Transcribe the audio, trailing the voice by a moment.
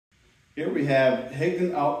Here we have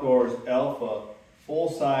Higdon Outdoors Alpha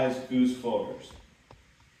full-size goose floaters.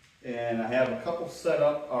 And I have a couple set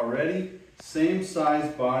up already. Same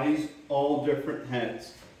size bodies, all different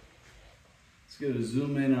heads. Let's get a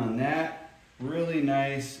zoom in on that. Really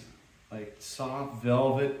nice, like soft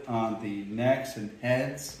velvet on the necks and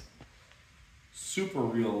heads. Super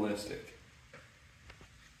realistic.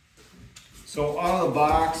 So out of the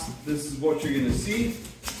box, this is what you're gonna see.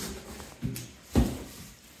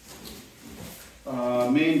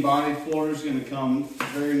 Main body floater is going to come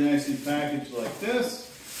very nicely packaged like this.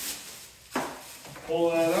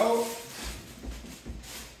 Pull that out.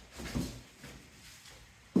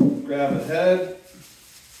 Grab a head.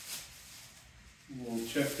 We'll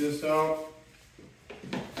check this out.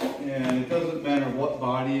 And it doesn't matter what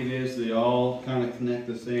body it is, they all kind of connect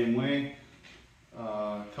the same way.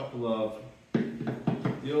 A couple of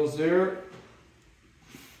deals there.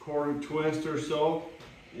 Quarter twist or so.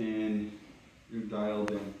 And you're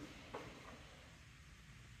dialed in.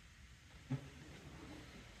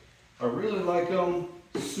 I really like them,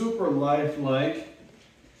 super lifelike.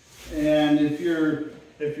 And if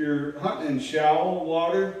you're hunting in shallow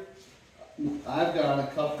water, I've got a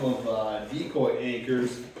couple of decoy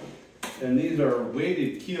anchors, and these are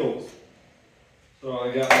weighted keels. So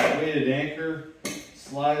I got a weighted anchor,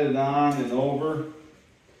 slide it on and over,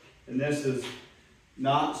 and this is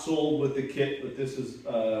not sold with the kit, but this is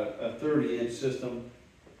a 30-inch system.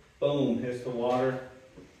 Boom, hits the water,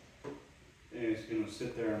 and it's going to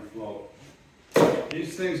sit there and float.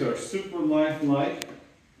 These things are super lifelike.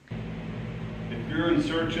 If you're in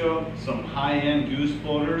search of some high-end goose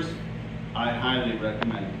floaters, I highly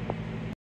recommend them.